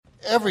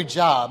Every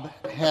job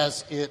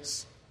has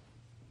its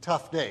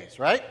tough days,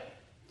 right?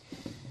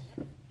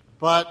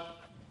 But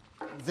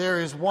there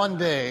is one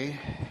day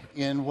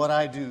in what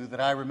I do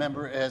that I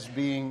remember as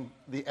being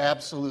the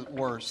absolute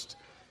worst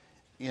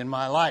in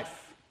my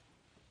life.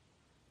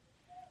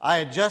 I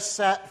had just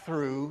sat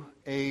through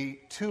a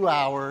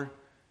 2-hour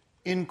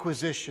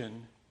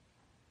inquisition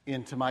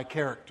into my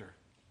character.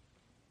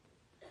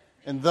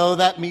 And though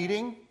that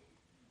meeting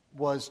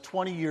was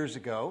 20 years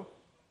ago,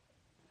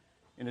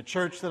 in a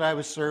church that I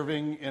was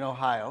serving in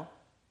Ohio,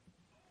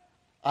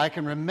 I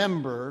can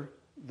remember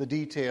the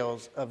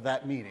details of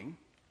that meeting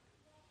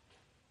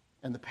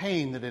and the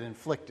pain that it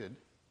inflicted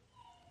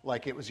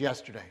like it was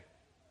yesterday.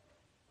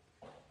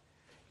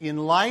 In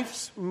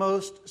life's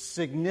most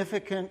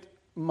significant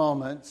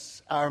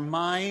moments, our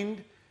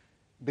mind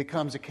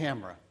becomes a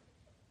camera,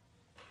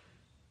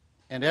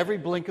 and every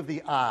blink of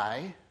the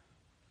eye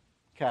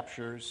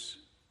captures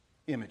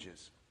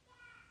images.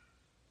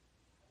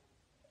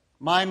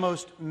 My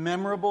most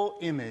memorable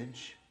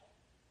image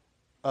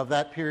of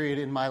that period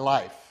in my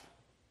life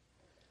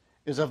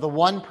is of the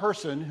one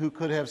person who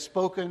could have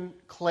spoken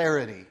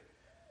clarity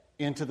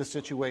into the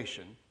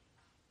situation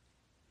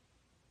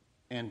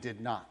and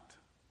did not.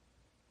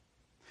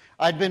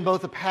 I'd been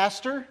both a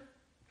pastor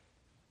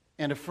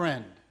and a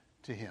friend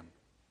to him.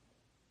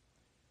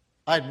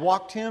 I'd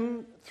walked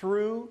him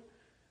through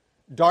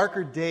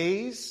darker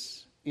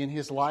days in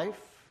his life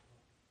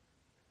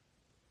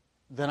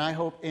than I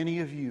hope any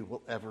of you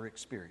will ever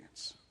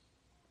experience.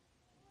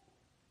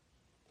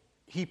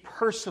 He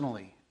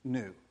personally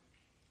knew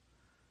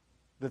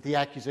that the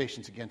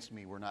accusations against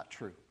me were not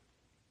true.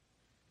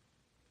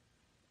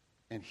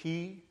 And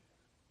he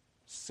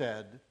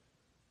said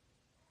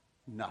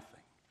nothing.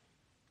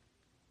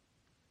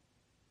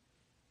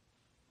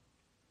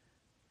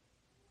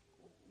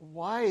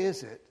 Why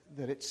is it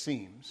that it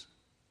seems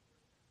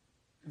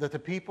that the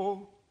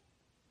people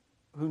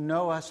who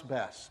know us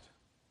best,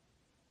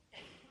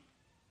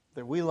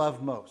 that we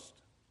love most,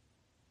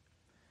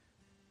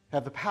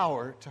 have the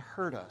power to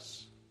hurt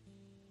us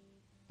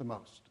the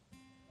most?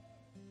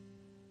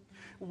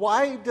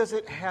 Why does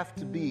it have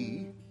to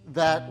be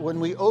that when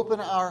we open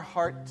our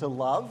heart to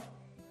love,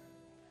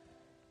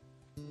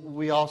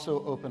 we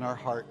also open our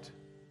heart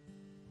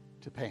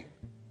to pain?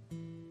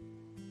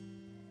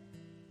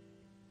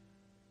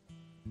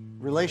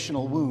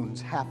 Relational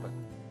wounds happen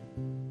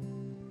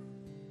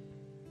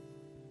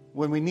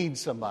when we need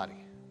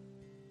somebody,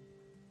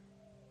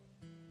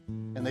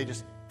 and they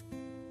just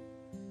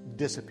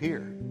disappear.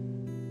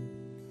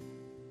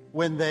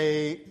 When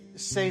they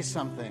say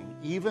something,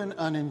 even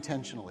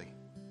unintentionally,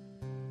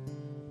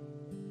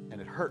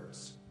 and it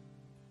hurts.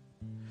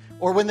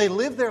 Or when they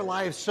live their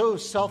lives so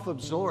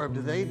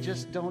self-absorbed, they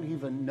just don't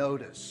even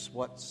notice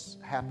what's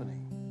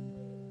happening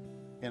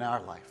in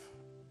our life.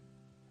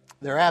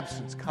 Their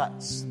absence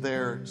cuts,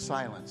 their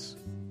silence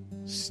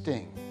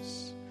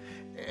stings.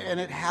 And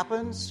it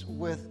happens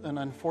with an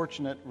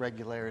unfortunate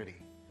regularity.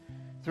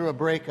 Through a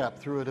breakup,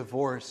 through a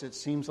divorce, it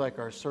seems like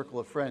our circle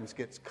of friends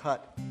gets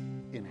cut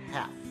in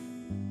half.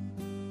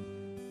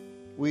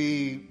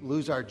 We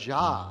lose our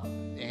job,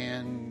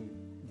 and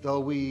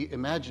though we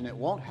imagine it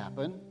won't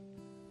happen,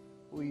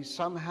 we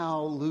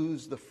somehow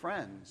lose the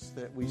friends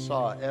that we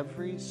saw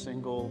every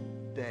single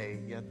day,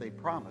 yet they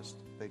promised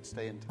they'd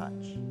stay in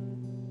touch.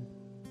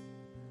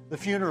 The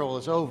funeral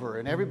is over,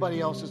 and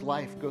everybody else's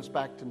life goes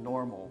back to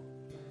normal,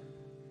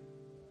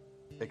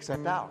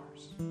 except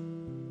ours.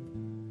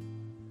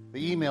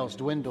 The emails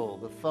dwindle,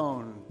 the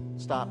phone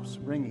stops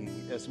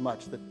ringing as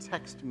much, the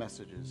text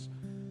messages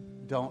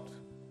don't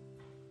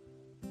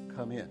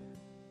come in.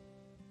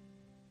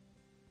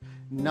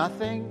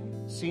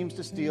 Nothing seems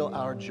to steal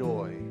our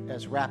joy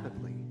as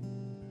rapidly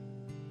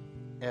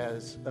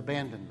as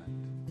abandonment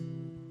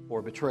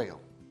or betrayal.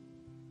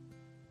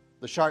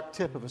 The sharp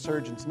tip of a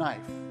surgeon's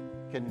knife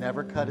can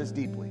never cut as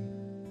deeply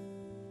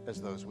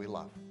as those we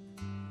love.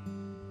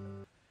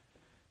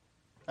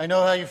 I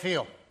know how you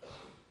feel.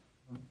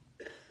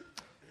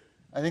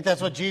 I think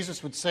that's what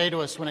Jesus would say to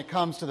us when it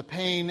comes to the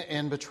pain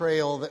and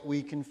betrayal that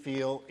we can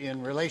feel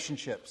in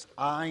relationships.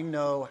 I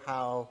know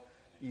how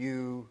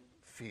you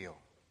feel.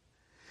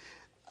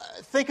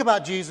 Think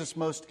about Jesus'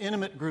 most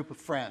intimate group of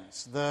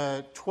friends,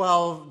 the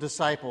 12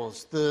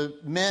 disciples, the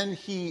men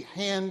he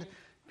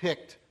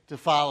handpicked to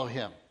follow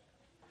him.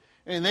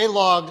 And they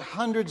logged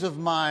hundreds of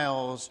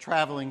miles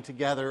traveling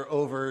together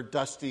over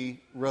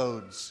dusty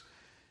roads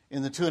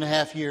in the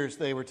 2.5 years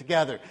they were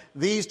together.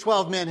 These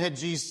 12 men had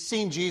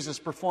seen Jesus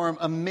perform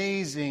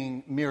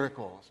amazing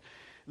miracles.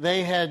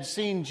 They had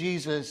seen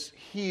Jesus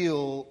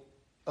heal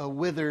a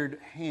withered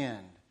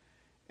hand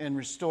and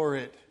restore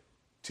it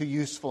to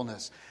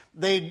usefulness.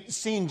 They'd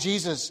seen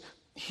Jesus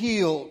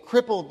heal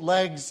crippled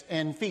legs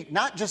and feet,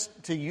 not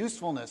just to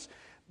usefulness,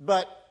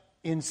 but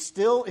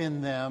instill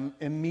in them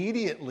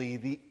immediately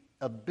the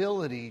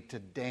ability to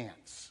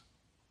dance.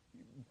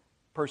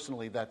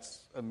 Personally,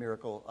 that's a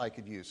miracle I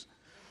could use.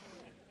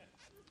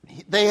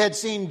 They had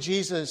seen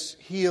Jesus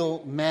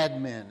heal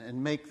madmen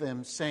and make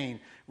them sane,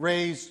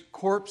 raise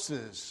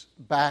corpses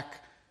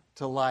back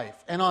to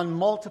life. And on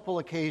multiple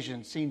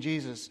occasions seen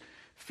Jesus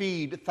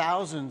feed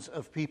thousands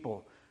of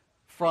people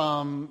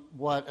from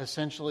what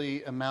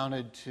essentially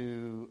amounted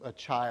to a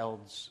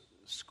child's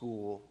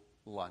school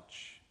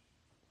lunch.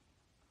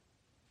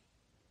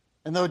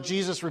 And though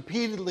Jesus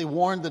repeatedly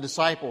warned the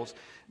disciples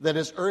that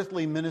his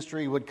earthly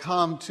ministry would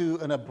come to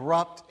an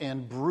abrupt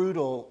and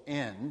brutal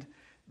end,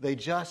 they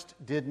just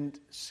didn't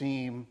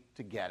seem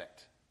to get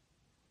it.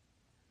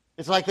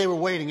 It's like they were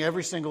waiting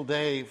every single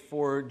day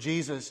for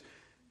Jesus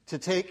to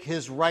take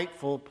his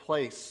rightful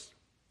place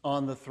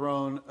on the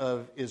throne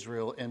of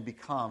Israel and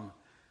become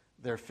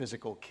their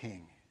physical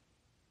king.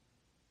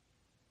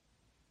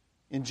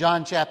 In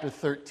John chapter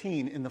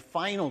 13, in the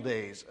final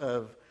days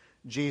of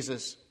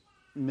Jesus'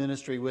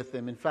 ministry with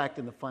them, in fact,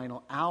 in the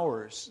final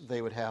hours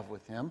they would have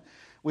with him,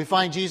 we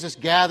find Jesus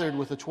gathered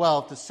with the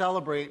 12 to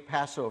celebrate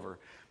Passover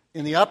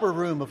in the upper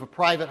room of a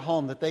private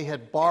home that they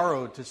had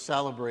borrowed to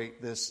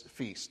celebrate this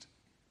feast.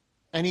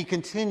 And he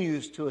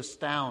continues to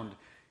astound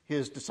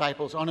his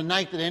disciples. On a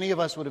night that any of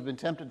us would have been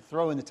tempted to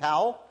throw in the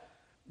towel,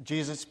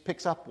 Jesus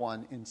picks up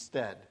one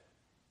instead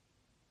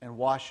and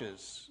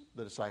washes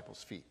the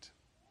disciples' feet.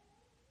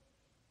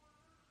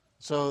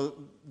 So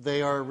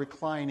they are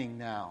reclining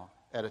now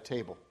at a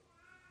table.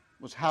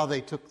 It was how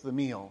they took the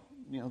meal.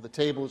 You know, the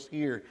table's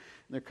here. And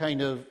they're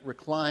kind of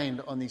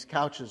reclined on these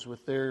couches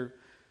with their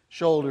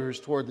shoulders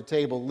toward the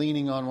table,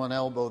 leaning on one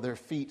elbow, their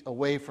feet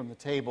away from the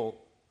table.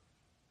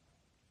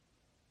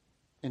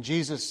 And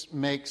Jesus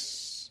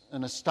makes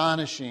an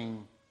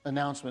astonishing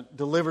announcement,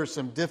 delivers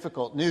some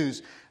difficult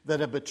news that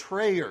a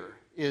betrayer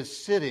is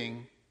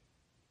sitting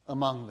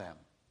among them.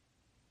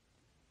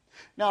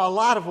 Now, a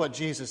lot of what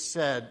Jesus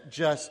said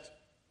just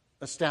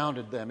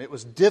astounded them. It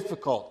was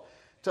difficult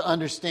to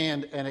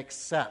understand and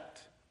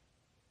accept.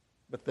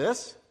 But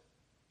this,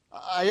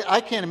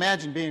 I can't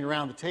imagine being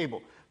around the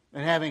table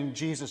and having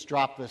Jesus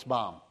drop this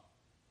bomb.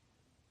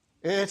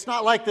 It's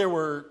not like there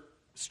were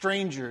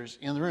strangers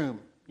in the room.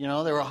 You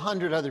know, there were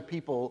 100 other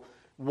people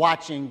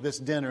watching this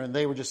dinner and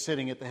they were just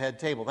sitting at the head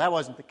table. That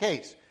wasn't the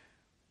case.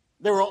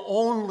 There were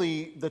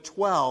only the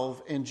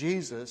 12 and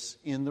Jesus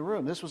in the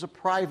room. This was a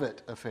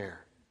private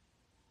affair.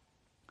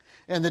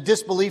 And the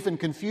disbelief and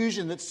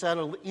confusion that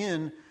settled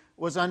in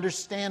was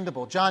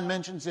understandable. John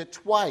mentions it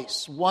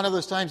twice. One of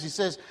those times he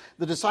says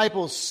the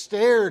disciples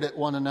stared at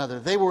one another.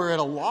 They were at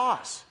a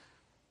loss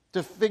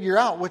to figure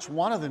out which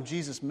one of them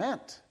Jesus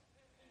meant.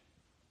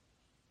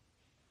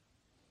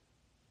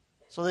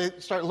 So they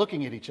start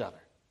looking at each other,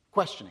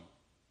 questioning.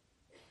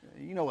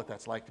 You know what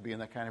that's like to be in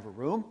that kind of a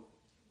room.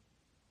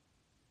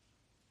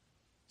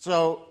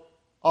 So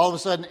all of a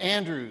sudden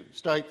Andrew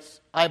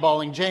starts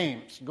eyeballing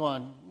James,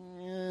 going,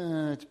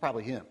 it's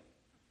probably him,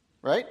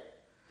 right?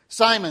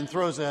 Simon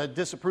throws a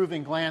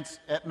disapproving glance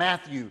at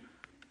Matthew.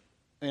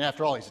 I mean,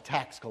 after all, he's a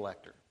tax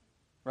collector,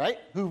 right?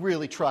 Who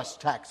really trusts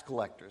tax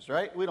collectors,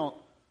 right? We don't,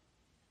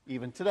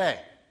 even today.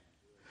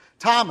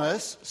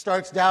 Thomas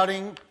starts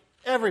doubting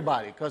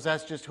everybody because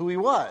that's just who he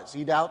was.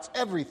 He doubts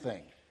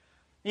everything.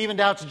 He even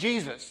doubts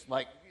Jesus.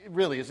 Like,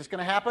 really, is this going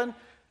to happen?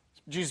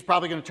 Jesus is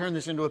probably going to turn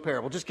this into a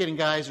parable. Just kidding,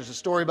 guys. There's a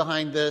story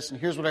behind this, and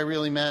here's what I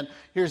really meant.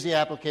 Here's the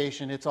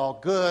application. It's all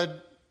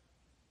good.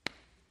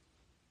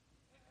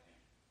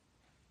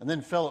 And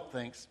then Philip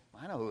thinks,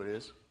 I know who it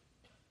is. It's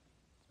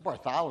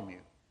Bartholomew.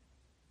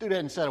 Dude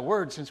hadn't said a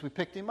word since we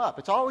picked him up.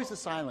 It's always the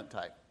silent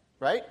type,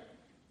 right?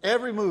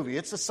 Every movie,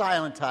 it's the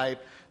silent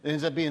type. It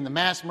ends up being the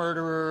mass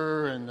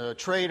murderer and the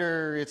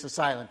traitor. It's the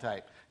silent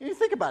type. And you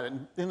think about it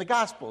in the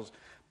Gospels.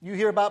 You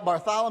hear about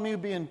Bartholomew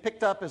being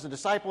picked up as a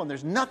disciple, and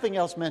there's nothing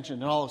else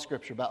mentioned in all of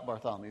Scripture about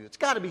Bartholomew. It's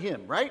got to be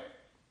him, right?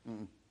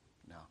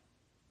 No.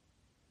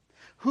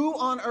 Who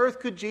on earth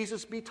could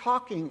Jesus be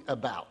talking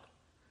about?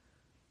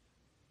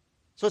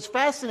 So it's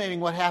fascinating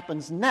what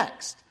happens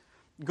next.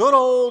 Good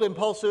old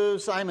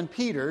impulsive Simon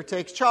Peter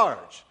takes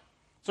charge.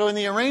 So in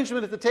the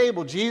arrangement at the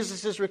table,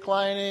 Jesus is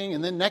reclining,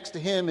 and then next to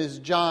him is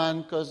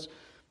John, because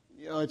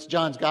it's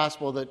John's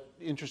gospel that,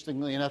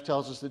 interestingly enough,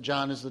 tells us that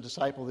John is the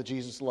disciple that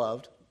Jesus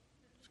loved.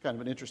 It's kind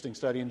of an interesting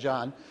study in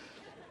John.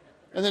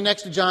 And then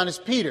next to John is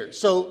Peter.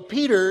 So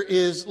Peter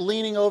is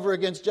leaning over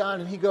against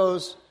John, and he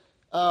goes,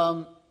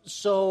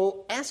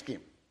 so ask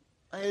him.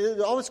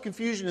 All this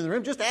confusion in the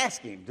room, just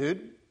ask him,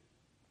 dude.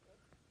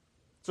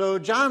 So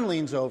John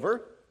leans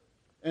over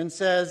and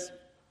says,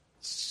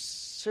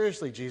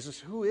 seriously, Jesus,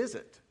 who is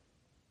it?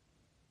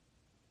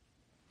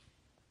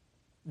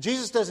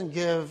 Jesus doesn't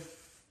give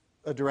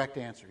a direct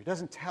answer. He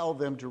doesn't tell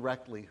them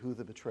directly who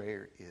the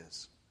betrayer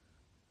is.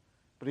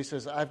 But he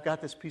says, I've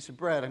got this piece of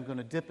bread. I'm going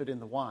to dip it in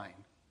the wine.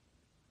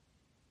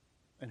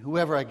 And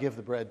whoever I give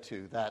the bread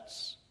to,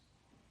 that's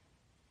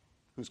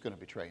who's going to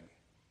betray me.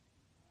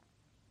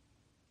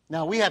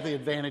 Now, we have the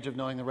advantage of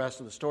knowing the rest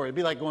of the story. It'd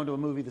be like going to a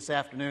movie this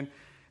afternoon,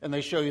 and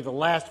they show you the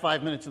last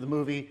 5 minutes of the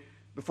movie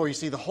before you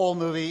see the whole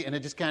movie, and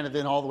it just kind of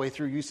then all the way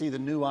through, you see the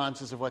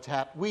nuances of what's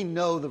happened. We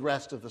know the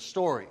rest of the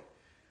story.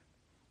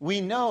 We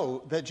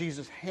know that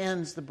Jesus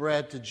hands the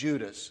bread to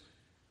Judas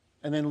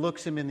and then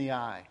looks him in the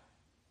eye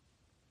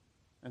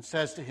and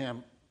says to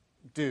him,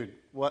 dude,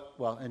 what?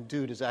 Well, and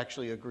dude is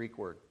actually a Greek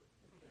word.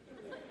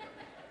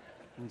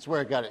 That's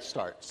where it got its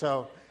start.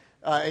 So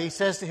he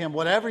says to him,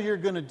 whatever you're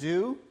going to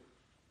do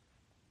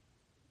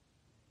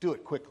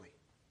it quickly.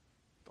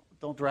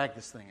 Don't drag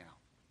this thing out.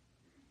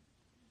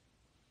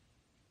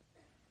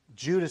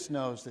 Judas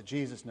knows that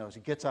Jesus knows.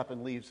 He gets up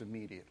and leaves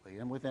immediately.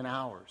 And within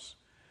hours,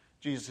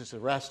 Jesus is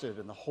arrested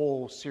and the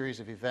whole series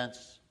of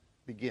events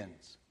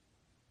begins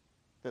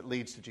that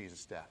leads to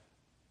Jesus' death.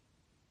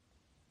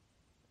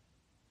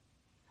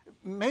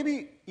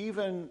 Maybe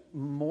even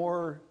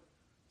more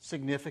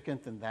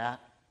significant than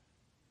that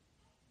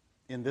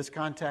in this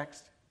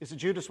context is that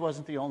Judas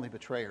wasn't the only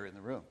betrayer in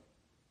the room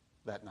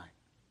that night.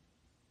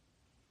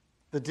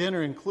 The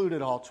dinner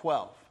included all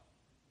 12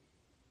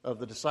 of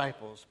the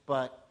disciples,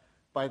 but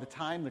by the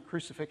time the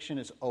crucifixion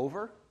is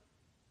over,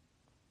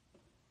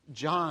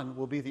 John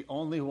will be the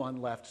only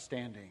one left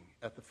standing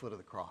at the foot of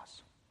the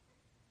cross.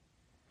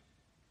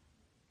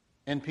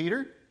 And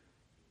Peter,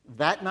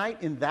 that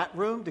night in that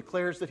room,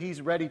 declares that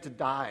he's ready to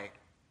die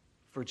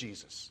for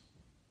Jesus.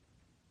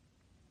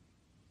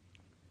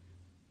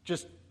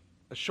 Just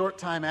a short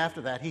time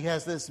after that, he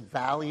has this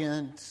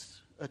valiant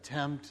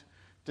attempt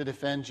to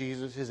defend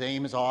Jesus. His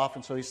aim is off,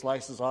 and so he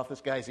slices off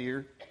this guy's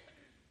ear.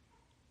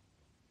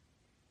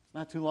 It's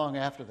not too long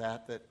after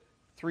that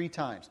 3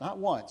 times, not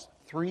once,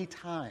 3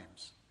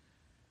 times,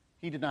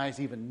 he denies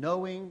even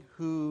knowing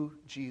who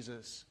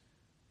Jesus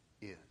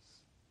is.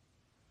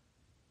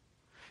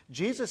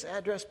 Jesus'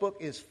 address book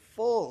is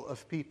full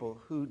of people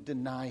who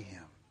deny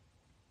him.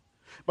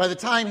 By the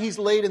time he's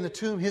laid in the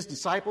tomb, his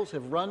disciples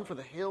have run for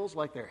the hills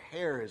like their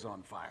hair is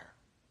on fire.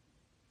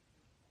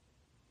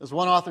 As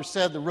one author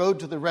said, the road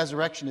to the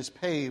resurrection is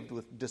paved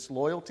with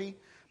disloyalty,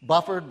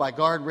 buffered by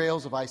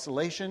guardrails of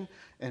isolation,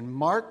 and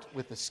marked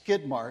with the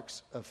skid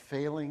marks of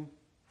failing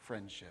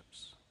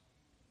friendships.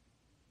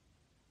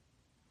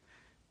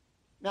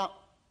 Now,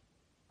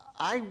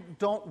 I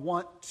don't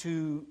want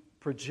to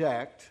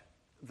project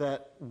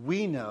that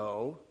we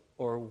know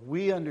or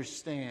we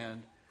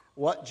understand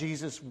what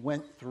Jesus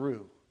went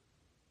through.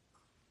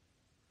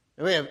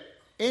 We have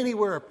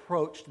anywhere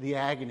approached the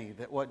agony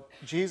that what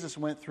Jesus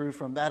went through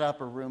from that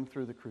upper room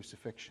through the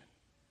crucifixion.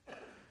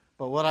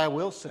 But what I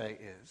will say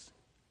is,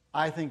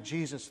 I think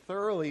Jesus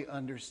thoroughly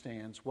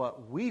understands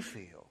what we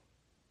feel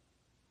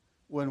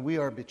when we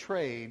are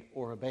betrayed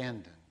or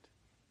abandoned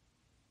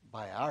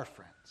by our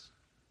friends.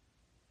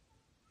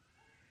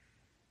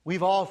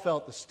 We've all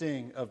felt the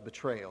sting of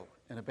betrayal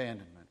and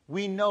abandonment.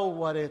 We know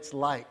what it's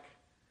like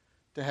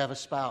to have a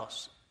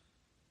spouse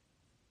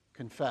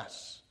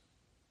confess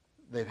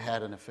they've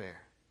had an affair.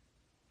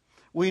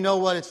 We know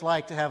what it's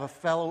like to have a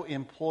fellow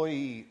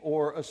employee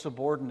or a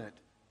subordinate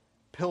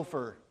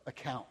pilfer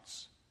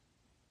accounts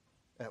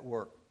at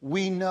work.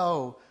 We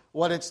know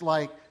what it's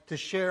like to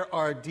share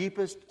our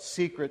deepest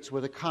secrets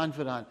with a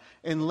confidant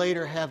and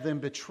later have them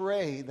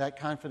betray that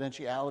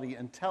confidentiality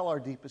and tell our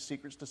deepest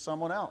secrets to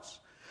someone else.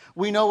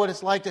 We know what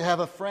it's like to have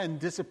a friend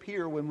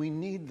disappear when we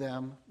need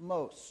them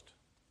most.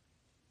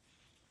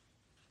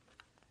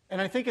 And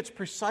I think it's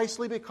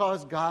precisely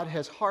because God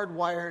has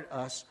hardwired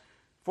us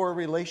for a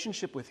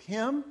relationship with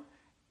Him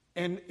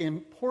and,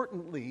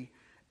 importantly,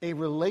 a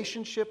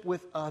relationship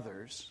with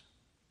others,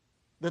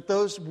 that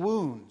those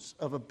wounds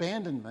of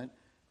abandonment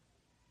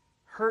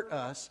hurt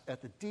us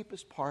at the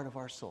deepest part of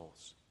our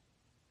souls.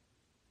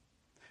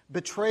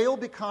 Betrayal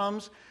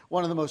becomes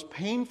one of the most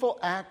painful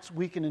acts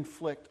we can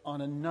inflict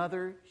on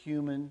another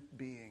human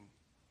being.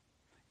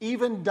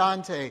 Even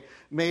Dante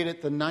made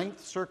it the 9th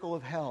circle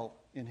of hell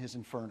in his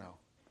Inferno.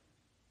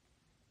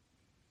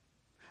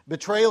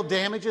 Betrayal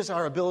damages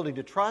our ability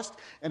to trust,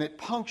 and it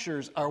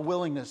punctures our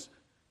willingness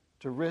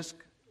to risk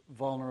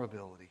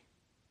vulnerability.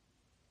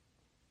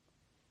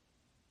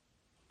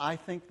 I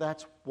think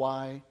that's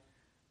why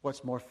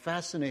what's more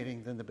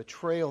fascinating than the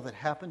betrayal that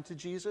happened to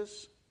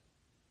Jesus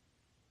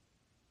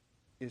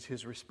is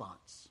his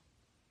response.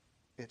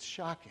 It's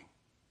shocking.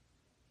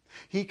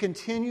 He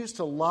continues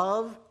to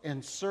love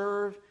and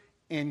serve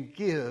and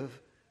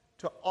give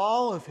to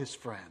all of his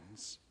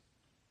friends,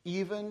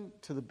 even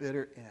to the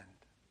bitter end.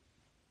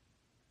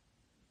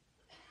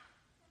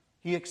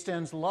 He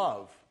extends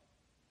love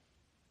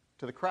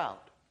to the crowd.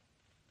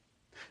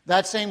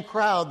 That same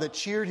crowd that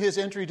cheered his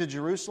entry to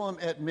Jerusalem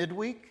at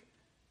midweek,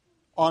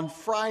 on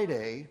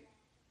Friday,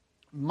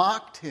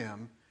 mocked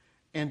him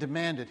and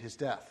demanded his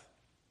death.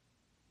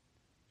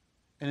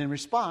 And in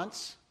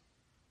response,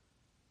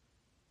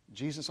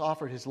 Jesus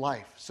offered his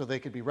life so they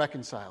could be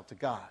reconciled to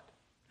God.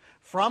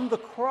 From the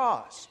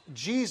cross,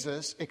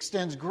 Jesus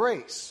extends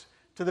grace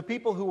to the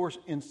people who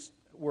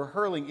were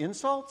hurling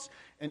insults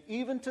and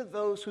even to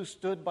those who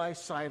stood by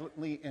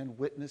silently and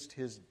witnessed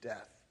his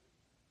death.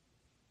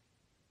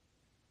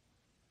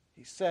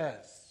 He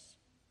says,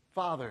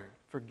 "Father,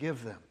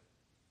 forgive them."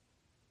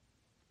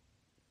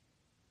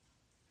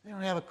 They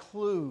don't have a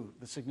clue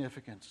the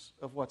significance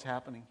of what's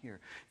happening here.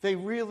 They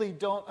really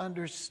don't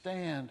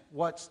understand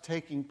what's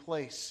taking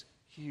place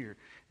here.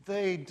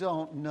 They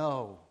don't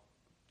know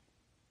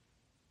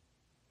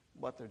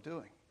what they're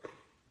doing.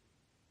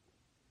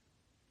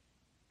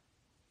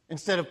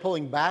 Instead of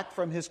pulling back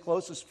from his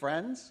closest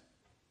friends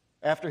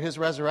after his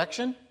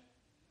resurrection,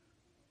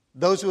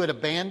 those who had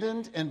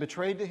abandoned and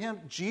betrayed to him,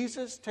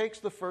 Jesus takes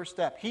the first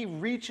step. He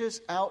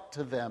reaches out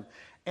to them,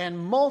 and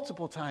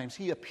multiple times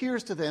he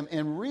appears to them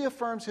and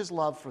reaffirms his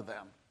love for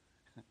them.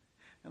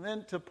 And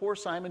then to poor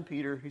Simon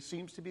Peter, who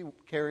seems to be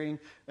carrying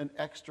an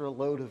extra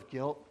load of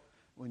guilt,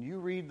 when you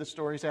read the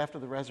stories after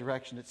the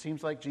resurrection, it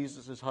seems like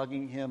Jesus is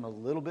hugging him a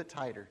little bit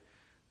tighter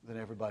than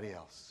everybody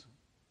else.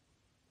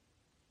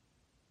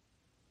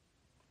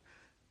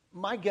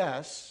 My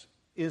guess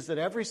is that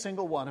every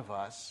single one of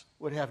us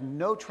would have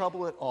no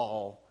trouble at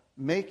all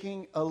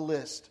making a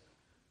list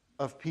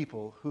of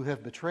people who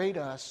have betrayed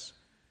us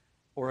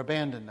or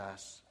abandoned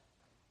us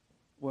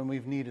when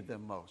we've needed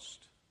them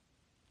most.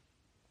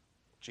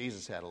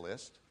 Jesus had a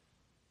list.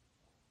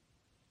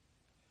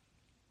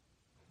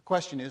 The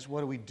question is,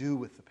 what do we do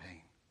with the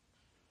pain?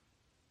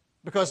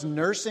 Because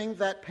nursing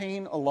that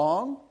pain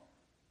along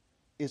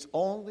is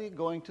only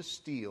going to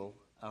steal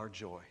our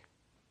joy.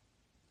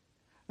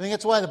 I think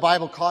that's why the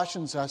Bible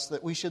cautions us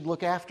that we should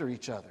look after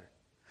each other,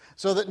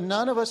 so that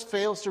none of us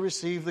fails to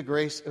receive the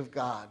grace of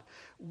God.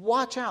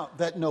 Watch out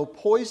that no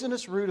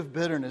poisonous root of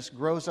bitterness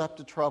grows up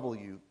to trouble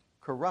you,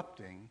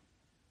 corrupting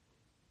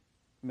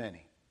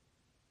many.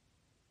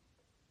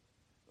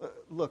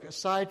 Look,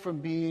 aside from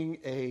being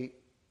a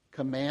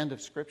command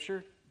of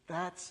Scripture,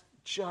 that's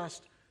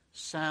just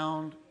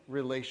sound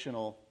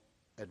relational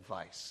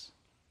advice.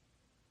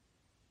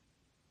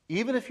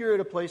 Even if you're at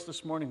a place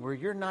this morning where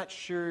you're not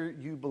sure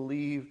you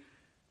believe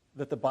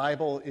that the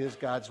Bible is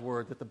God's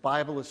Word, that the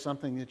Bible is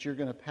something that you're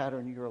going to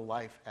pattern your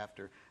life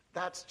after,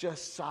 that's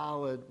just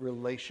solid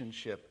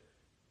relationship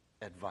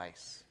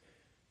advice.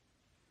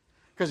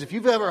 Because if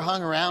you've ever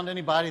hung around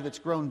anybody that's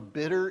grown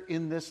bitter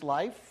in this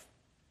life,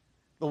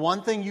 the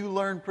one thing you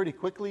learn pretty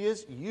quickly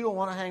is you don't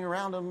want to hang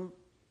around them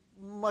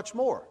much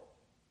more.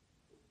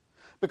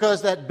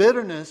 Because that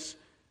bitterness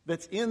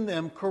that's in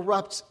them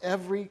corrupts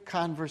every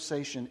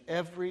conversation,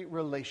 every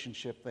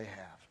relationship they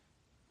have.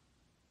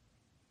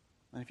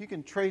 And if you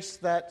can trace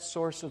that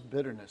source of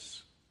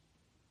bitterness,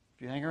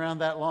 if you hang around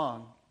that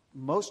long,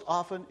 most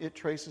often it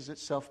traces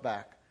itself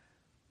back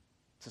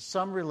to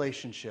some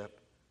relationship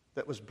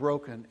that was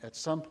broken at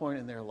some point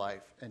in their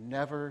life and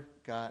never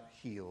got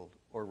healed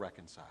or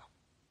reconciled.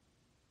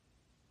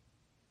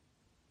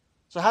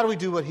 So how do we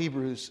do what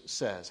Hebrews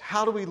says?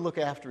 How do we look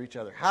after each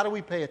other? How do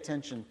we pay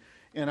attention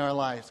in our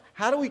lives?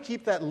 How do we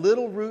keep that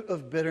little root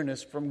of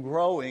bitterness from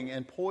growing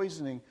and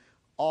poisoning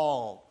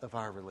all of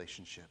our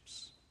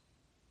relationships?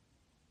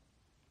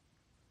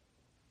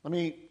 Let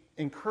me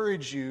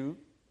encourage you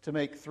to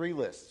make 3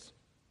 lists.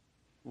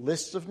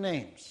 Lists of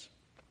names.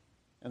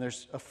 And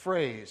there's a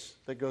phrase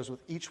that goes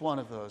with each one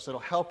of those that'll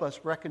help us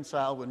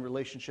reconcile when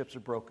relationships are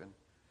broken.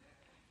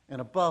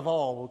 And above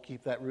all, we'll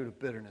keep that root of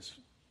bitterness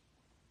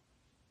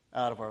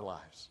out of our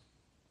lives.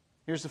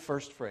 Here's the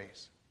first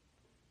phrase.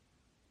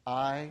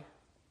 I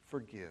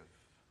forgive.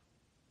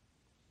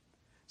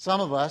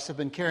 Some of us have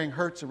been carrying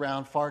hurts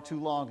around far too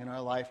long in our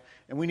life,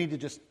 and we need to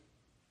just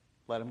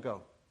let them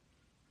go.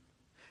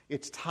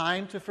 It's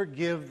time to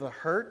forgive the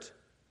hurt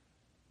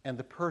and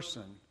the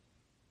person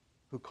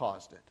who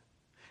caused it.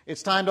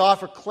 It's time to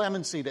offer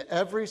clemency to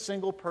every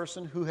single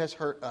person who has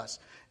hurt us,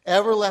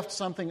 ever left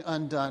something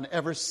undone,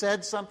 ever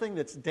said something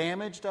that's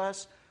damaged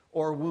us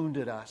or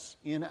wounded us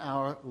in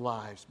our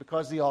lives.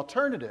 Because the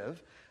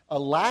alternative, a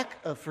lack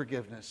of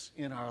forgiveness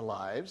in our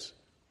lives,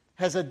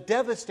 has a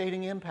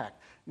devastating impact,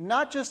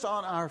 not just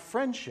on our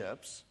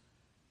friendships,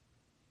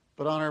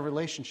 but on our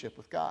relationship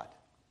with God.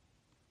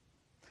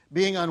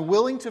 Being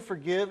unwilling to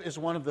forgive is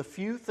one of the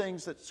few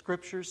things that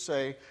Scriptures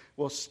say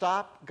will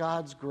stop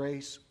God's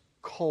grace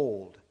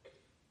cold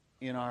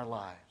in our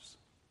lives.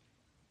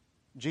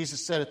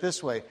 Jesus said it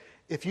this way,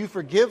 if you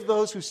forgive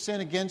those who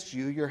sin against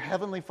you, your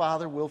heavenly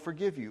Father will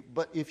forgive you.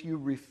 But if you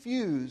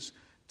refuse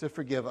to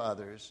forgive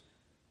others,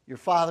 your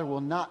Father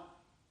will not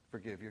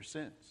forgive your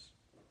sins.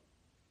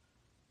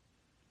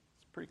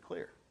 It's pretty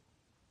clear.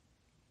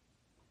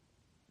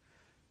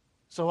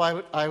 So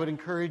I would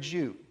encourage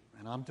you,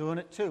 and I'm doing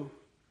it too,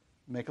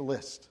 make a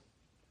list.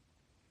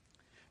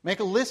 Make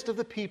a list of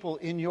the people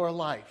in your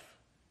life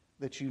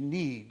that you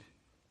need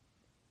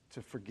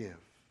to forgive.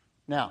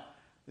 Now,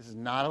 this is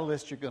not a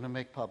list you're going to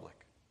make public.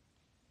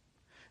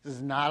 This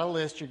is not a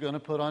list you're going to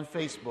put on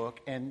Facebook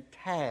and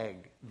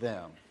tag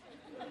them.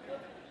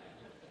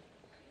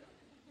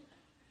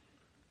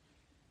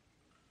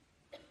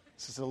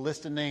 This is a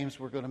list of names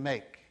we're going to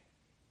make,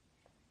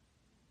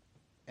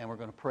 and we're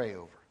going to pray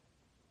over.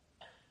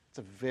 It's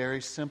a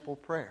very simple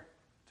prayer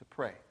to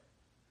pray.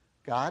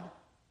 God,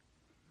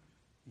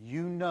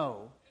 you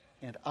know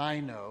and I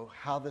know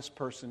how this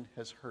person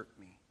has hurt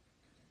me.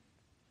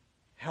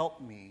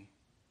 Help me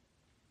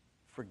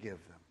forgive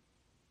them.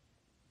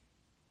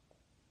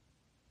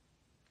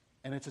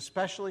 And it's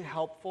especially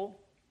helpful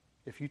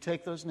if you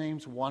take those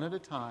names one at a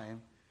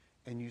time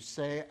and you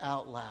say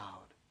out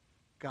loud,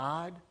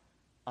 God,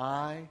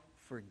 I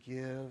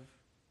forgive,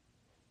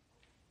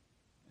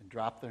 and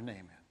drop their name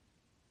in.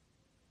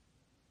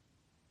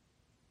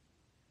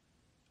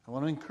 I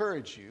want to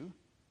encourage you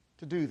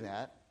to do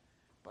that,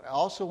 but I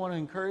also want to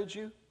encourage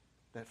you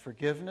that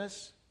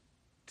forgiveness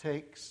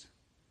takes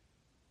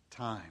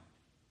time.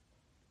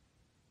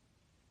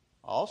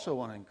 I also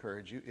want to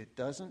encourage you, it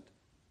doesn't,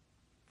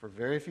 for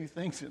very few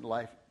things in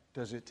life,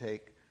 does it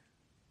take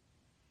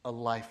a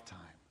lifetime.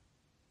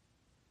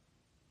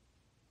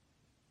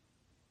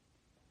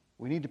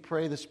 We need to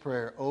pray this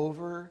prayer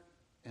over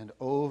and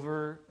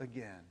over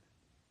again.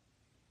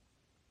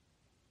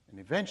 And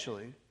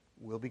eventually,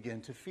 we'll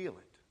begin to feel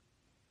it,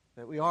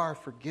 that we are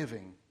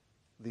forgiving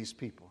these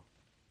people.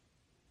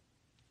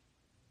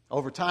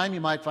 Over time,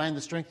 you might find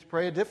the strength to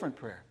pray a different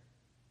prayer.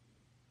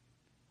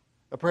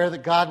 A prayer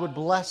that God would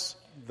bless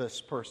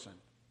this person.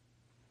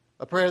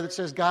 A prayer that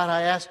says, God,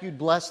 I ask you to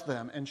bless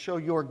them and show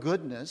your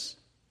goodness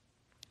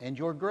and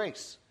your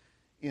grace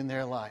in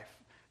their life.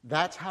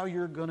 That's how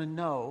you're going to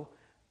know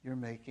you're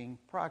making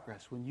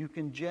progress, when you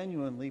can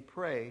genuinely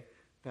pray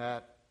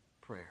that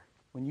prayer.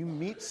 When you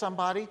meet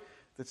somebody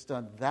that's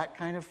done that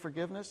kind of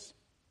forgiveness,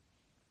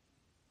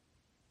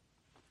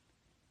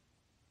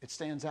 it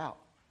stands out.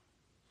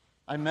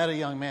 I met a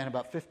young man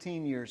about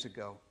 15 years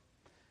ago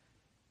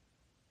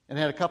and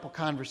had a couple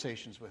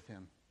conversations with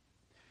him.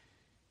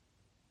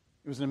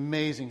 It was an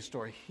amazing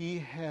story.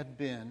 He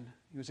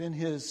was in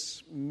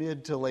his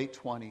mid to late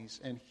 20s,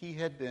 and he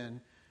had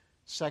been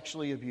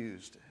sexually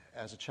abused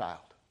as a child.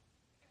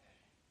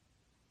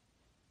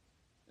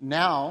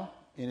 Now,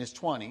 in his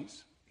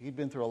 20s, he'd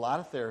been through a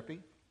lot of therapy.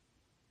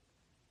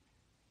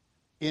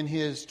 In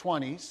his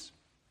 20s,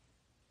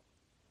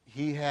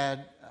 he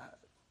had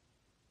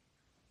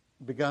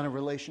begun a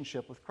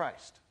relationship with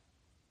Christ.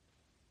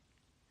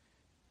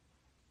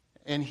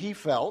 And he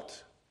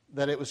felt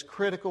that it was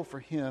critical for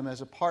him,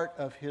 as a part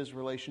of his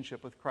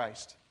relationship with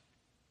Christ,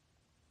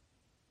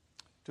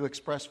 to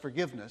express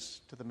forgiveness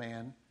to the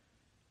man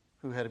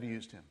who had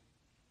abused him.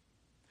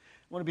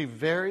 I want to be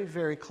very,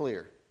 very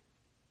clear.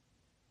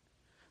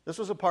 This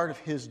was a part of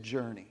his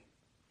journey.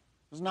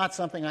 This is not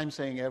something I'm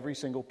saying every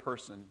single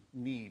person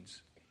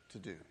needs to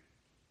do.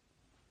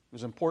 It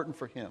was important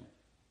for him.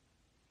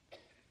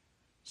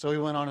 So he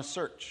went on a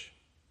search,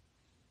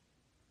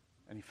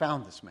 and he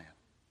found this man.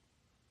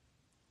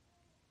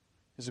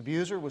 His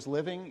abuser was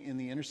living in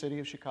the inner city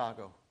of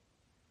Chicago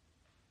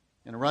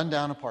in a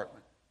rundown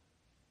apartment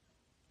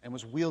and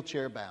was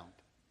wheelchair bound,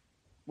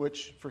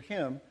 which for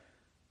him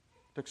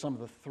took some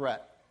of the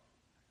threat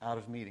out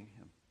of meeting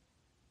him.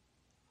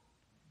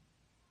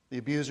 The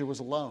abuser was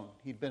alone.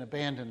 He'd been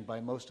abandoned by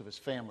most of his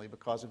family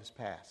because of his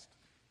past.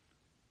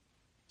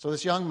 So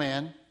this young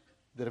man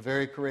did a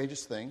very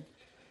courageous thing,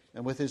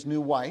 and with his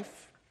new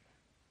wife,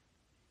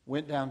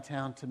 went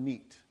downtown to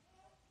meet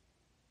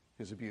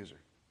his abuser.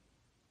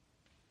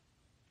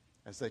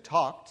 As they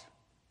talked,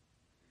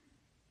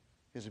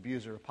 his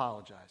abuser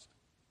apologized,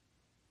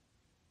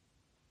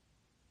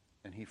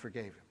 and he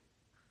forgave him.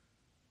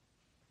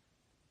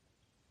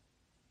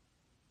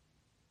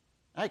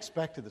 I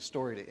expected the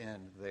story to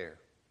end there.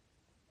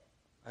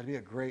 That'd be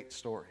a great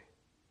story.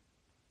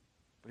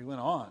 But he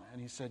went on,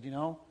 and he said,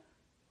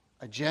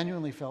 I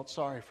genuinely felt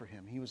sorry for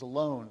him. He was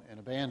alone and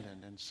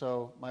abandoned, and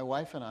so my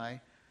wife and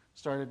I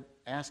started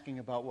asking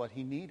about what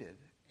he needed,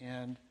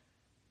 and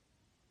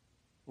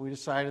we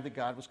decided that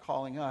God was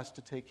calling us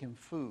to take him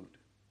food.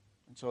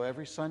 And so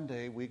every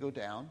Sunday we go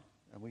down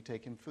and we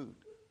take him food.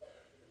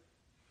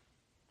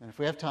 And if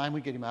we have time,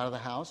 we get him out of the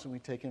house and we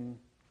take him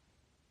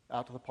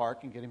out to the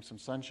park and get him some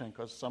sunshine,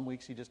 because some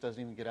weeks he just doesn't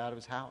even get out of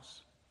his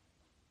house.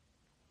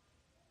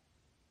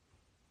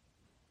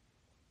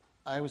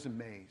 I was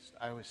amazed.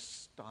 I was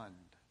stunned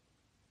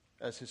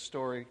as his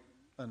story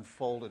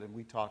unfolded, and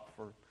we talked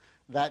for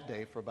that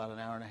day for about an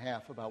hour and a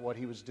half about what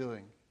he was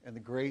doing and the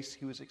grace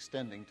he was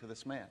extending to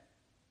this man.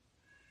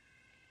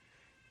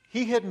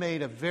 He had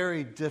made a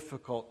very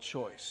difficult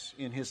choice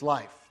in his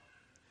life.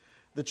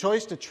 The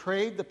choice to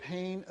trade the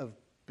pain of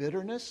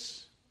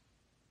bitterness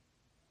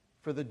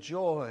for the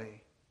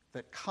joy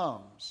that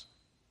comes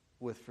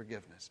with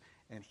forgiveness.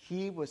 And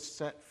he was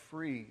set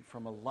free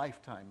from a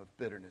lifetime of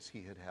bitterness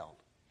he had held.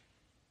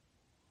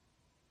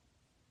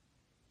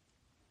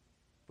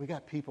 We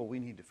got people we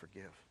need to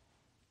forgive.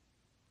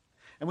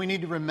 And we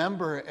need to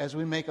remember, as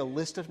we make a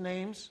list of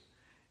names,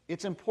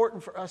 it's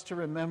important for us to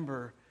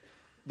remember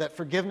that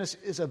forgiveness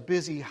is a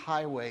busy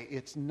highway.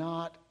 It's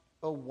not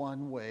a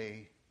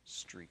one-way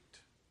street.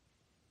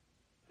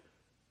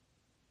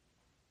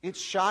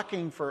 It's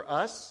shocking for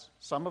us,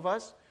 some of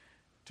us,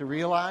 to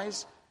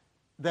realize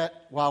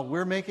that while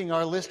we're making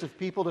our list of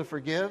people to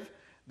forgive,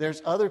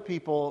 there's other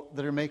people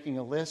that are making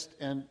a list,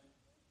 and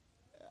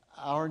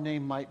our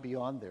name might be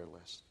on their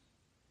list.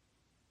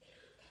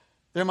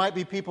 There might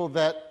be people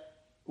that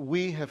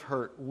we have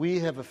hurt, we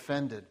have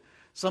offended,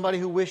 somebody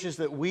who wishes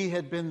that we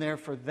had been there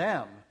for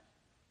them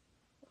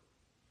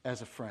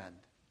as a friend.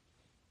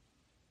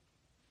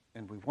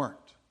 And we weren't.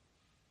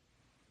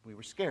 We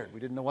were scared. We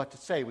didn't know what to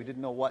say. We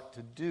didn't know what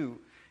to do.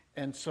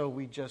 And so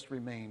we just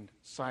remained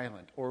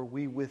silent, or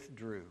we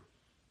withdrew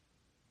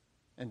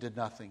and did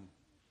nothing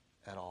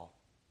at all.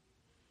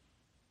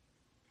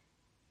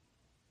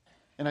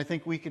 And I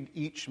think we could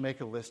each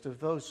make a list of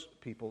those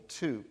people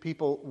too.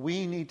 People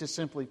we need to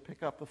simply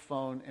pick up the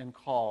phone and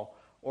call,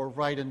 or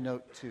write a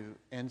note to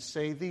and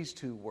say these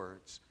two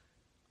words,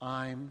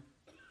 I'm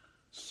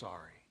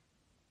sorry.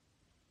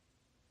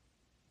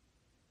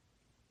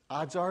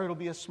 Odds are it'll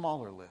be a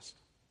smaller list,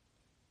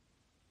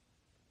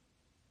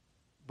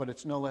 but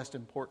it's no less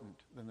important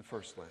than the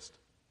first list.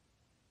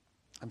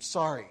 I'm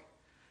sorry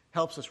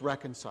helps us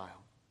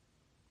reconcile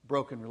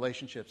broken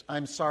relationships.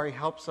 I'm sorry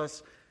helps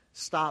us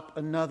stop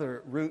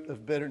another root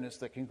of bitterness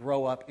that can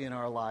grow up in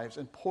our lives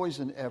and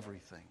poison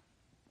everything.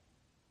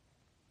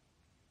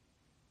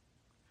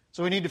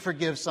 So we need to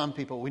forgive some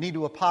people. We need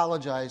to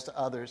apologize to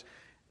others.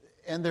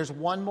 And there's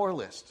one more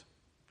list,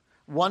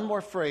 one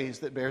more phrase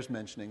that bears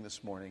mentioning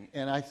this morning.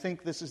 And I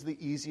think this is the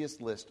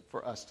easiest list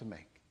for us to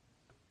make.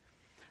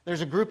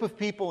 There's a group of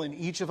people in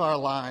each of our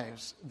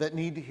lives that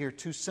need to hear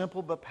two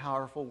simple but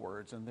powerful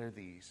words, and they're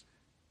these: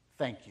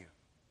 thank you.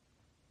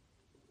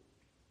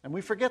 And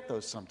we forget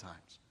those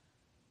sometimes.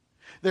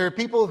 There are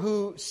people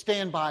who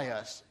stand by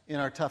us in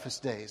our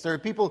toughest days. There are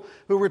people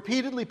who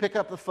repeatedly pick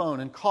up the phone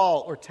and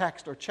call or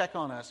text or check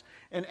on us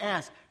and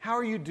ask, how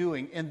are you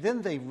doing? And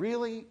then they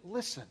really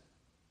listen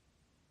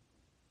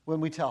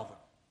when we tell them.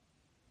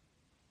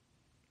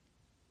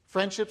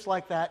 Friendships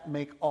like that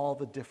make all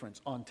the difference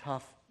on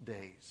tough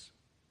days.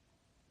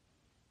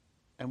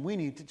 And we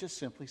need to just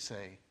simply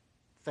say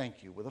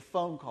thank you with a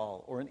phone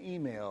call or an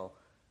email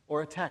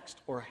or a text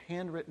or a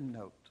handwritten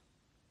note.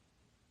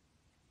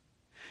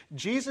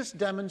 Jesus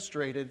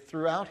demonstrated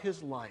throughout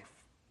his life,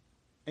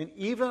 and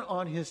even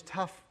on his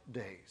tough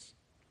days,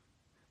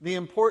 the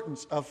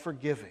importance of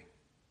forgiving,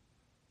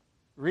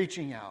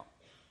 reaching out,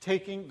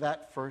 taking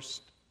that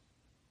first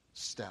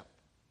step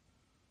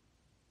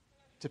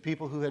to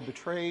people who had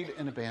betrayed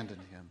and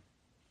abandoned him.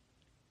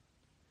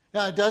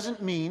 Now, it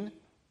doesn't mean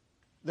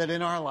that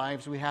in our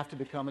lives we have to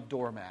become a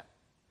doormat.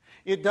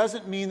 It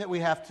doesn't mean that we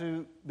have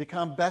to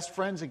become best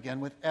friends again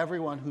with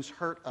everyone who's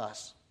hurt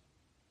us.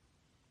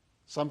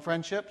 Some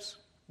friendships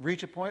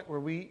reach a point where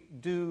we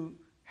do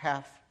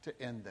have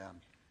to end them.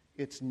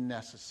 It's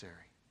necessary.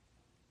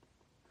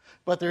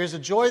 But there is a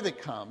joy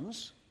that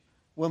comes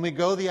when we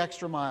go the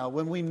extra mile,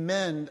 when we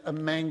mend a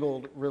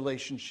mangled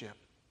relationship.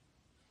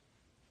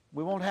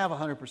 We won't have a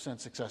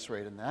 100% success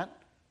rate in that.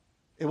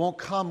 It won't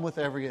come with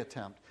every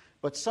attempt.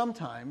 But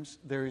sometimes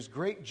there is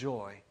great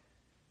joy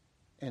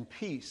and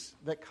peace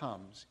that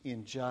comes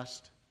in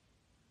just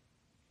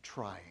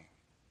trying.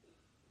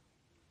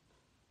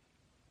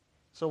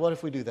 So what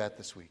if we do that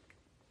this week?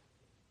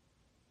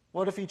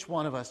 What if each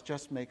one of us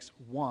just makes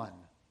one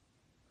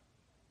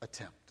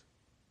attempt?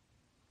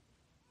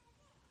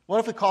 What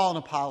if we call and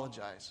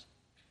apologize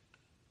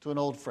to an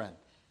old friend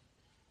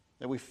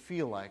that we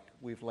feel like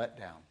we've let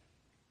down?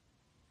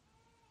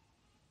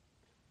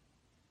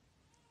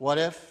 What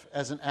if,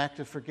 as an act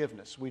of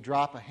forgiveness, we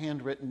drop a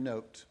handwritten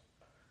note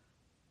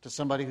to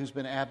somebody who's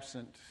been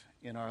absent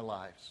in our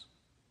lives?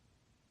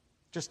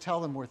 Just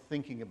tell them we're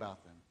thinking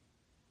about them,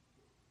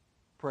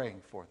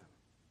 praying for them.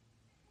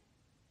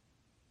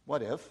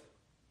 What if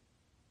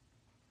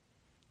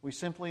we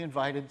simply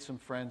invited some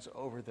friends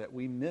over that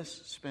we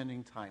miss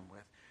spending time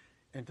with,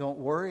 and don't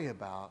worry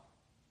about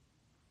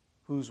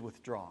who's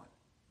withdrawn?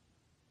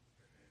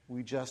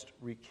 We just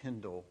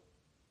rekindle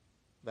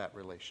that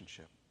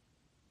relationship.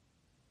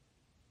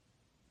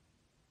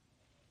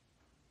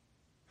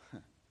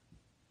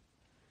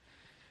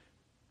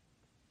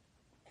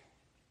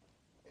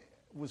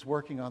 Was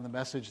working on the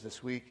message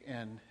this week,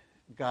 and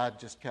God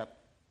just kept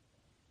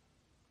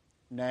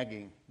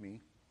nagging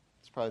me,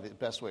 it's probably the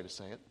best way to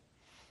say it,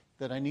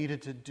 that I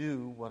needed to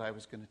do what I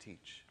was going to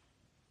teach.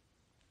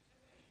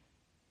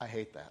 I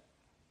hate that.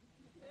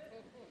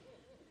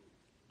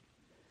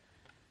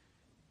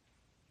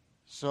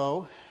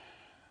 So,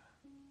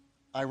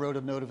 I wrote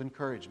a note of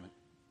encouragement.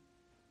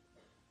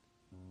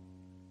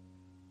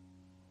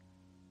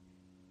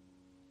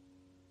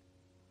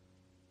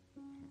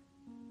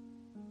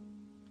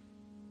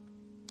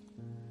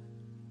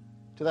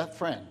 To that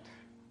friend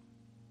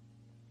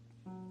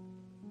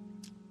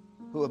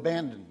who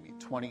abandoned me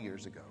 20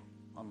 years ago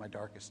on my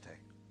darkest day.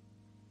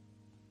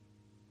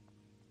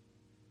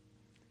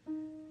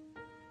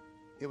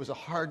 It was a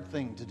hard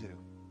thing to do.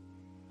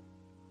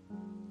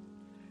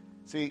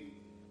 See,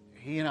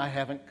 he and I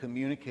haven't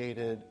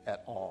communicated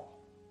at all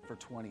for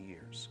 20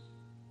 years.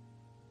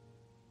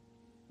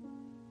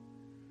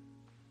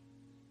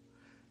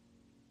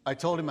 I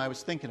told him I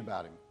was thinking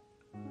about him,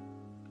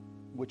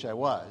 which I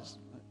was.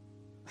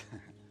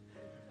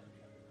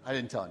 I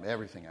didn't tell him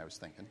everything I was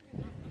thinking.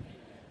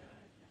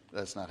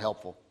 That's not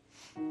helpful.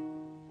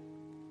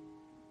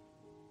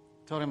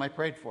 Told him I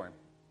prayed for him,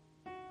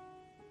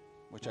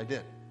 which I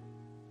did.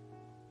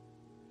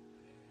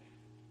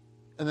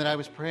 And that I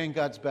was praying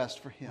God's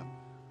best for him,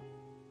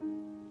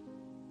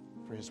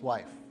 for his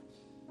wife,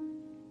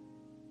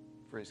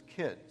 for his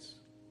kids.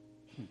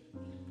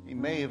 He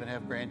may even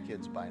have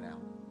grandkids by now.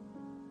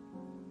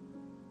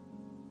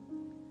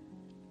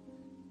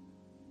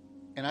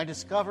 And I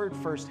discovered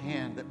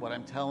firsthand that what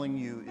I'm telling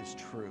you is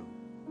true.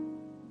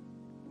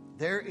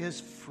 There is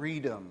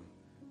freedom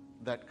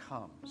that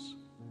comes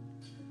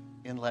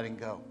in letting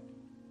go.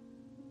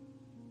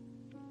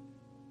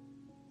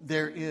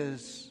 there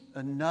is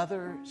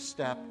another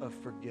step of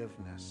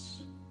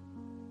forgiveness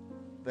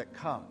that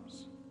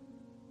comes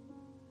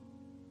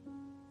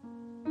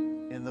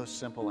in those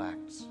simple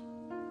acts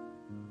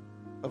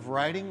of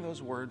writing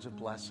those words of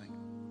blessing.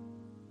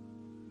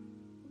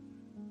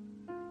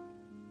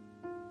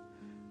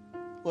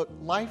 Look,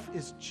 life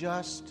is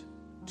just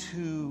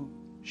too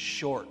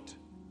short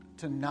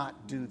to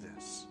not do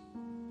this.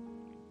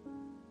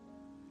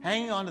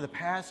 Hanging on to the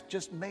past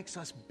just makes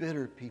us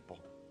bitter people.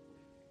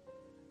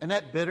 And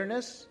that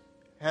bitterness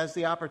has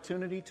the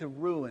opportunity to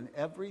ruin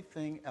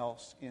everything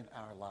else in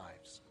our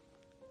lives.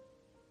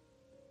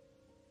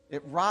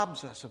 It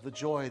robs us of the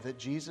joy that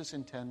Jesus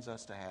intends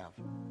us to have.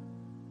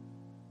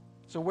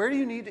 So where do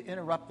you need to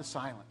interrupt the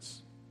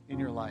silence in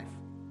your life?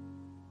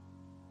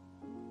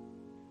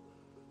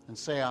 And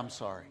say, I'm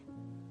sorry.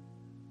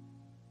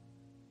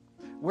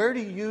 Where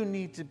do you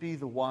need to be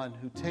the one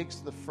who takes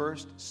the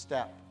first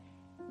step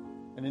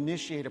and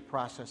initiate a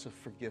process of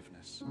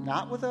forgiveness?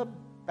 Not with a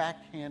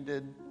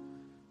backhanded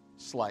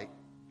slight,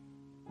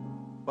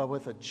 but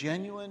with a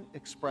genuine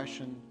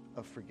expression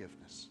of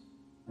forgiveness.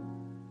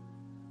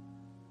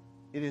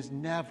 It is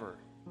never,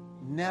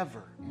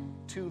 never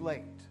too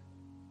late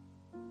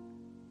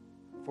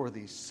for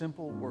these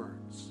simple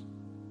words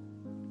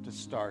to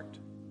start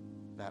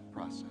that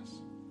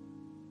process.